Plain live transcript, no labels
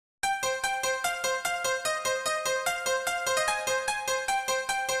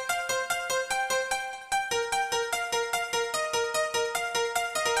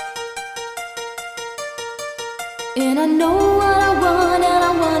And I know what I want, and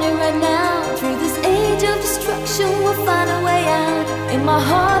I want it right now. Through this age of destruction, we'll find a way out. In my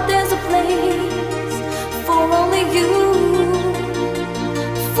heart there's a place for only you.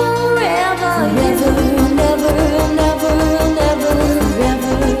 Forever, never, never, never, never, never,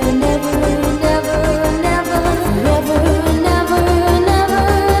 never, never, never, never, never,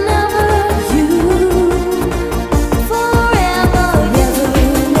 never, you. Forever, never,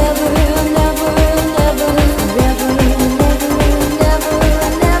 never, never, never, never, never,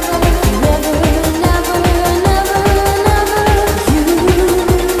 never, never, you.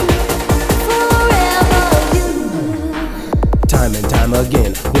 Forever, you. Time and time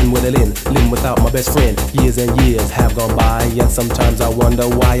again, when will it end? Living without my best friend. Years and years have gone by, and sometimes I wonder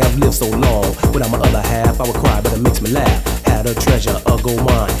why I've lived so long. Without my other half, I would cry, but it makes me laugh. Had a treasure, a gold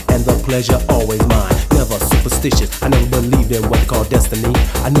mine, and the pleasure always mine. Never superstitious, I never believed in what they call destiny.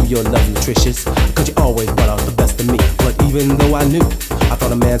 I knew your love nutritious, cause you always brought out the best of me. But even though I knew, I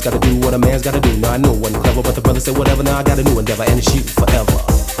thought a man's gotta do what a man's gotta do. Now I know wasn't clever, but the brother said whatever, now I got a new endeavor, and it's you forever.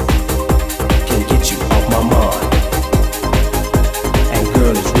 Can't get you off my mind. And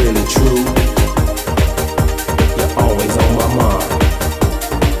girl, it's really true. You're always on my mind.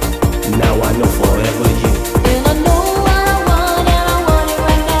 Now I know forever you. And I know what I want, and I want it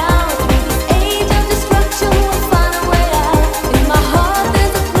right now. Through this age of destruction, we'll find a way out. In my heart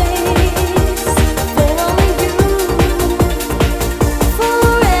there's a place for only you.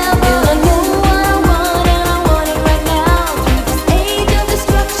 Forever. And I know what I want, and I want it right now. Through this age of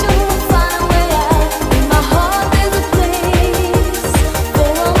destruction, we'll find a way out. In my heart there's a place for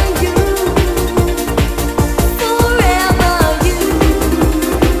only you. Forever,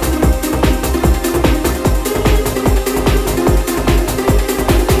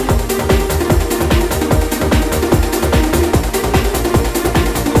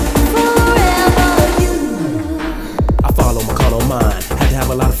 you. I follow my carnal mind. Had to have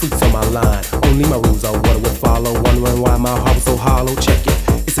a lot of fruits on my line. Only my rules are what I would follow. Wondering why my heart was so hollow. Check it,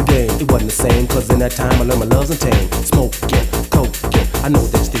 it's a game. It wasn't the same, cause in that time I learned my love's untamed. Smoking, coking. I know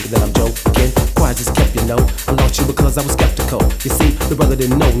that you're thinking that I'm joking. Quiet just kept, you know. I lost you because I was skeptical. You see, the brother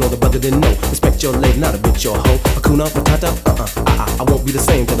didn't know. No, the brother didn't know. Respect your lady, not a bitch, your hoe. Hakuna Matata, I won't be the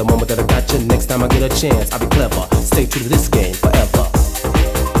same till the moment that I got you. Next time I get a chance, I'll be clever. Stay true to this game forever.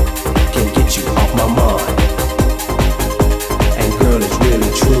 Can't get you off my mind. And girl, it's real.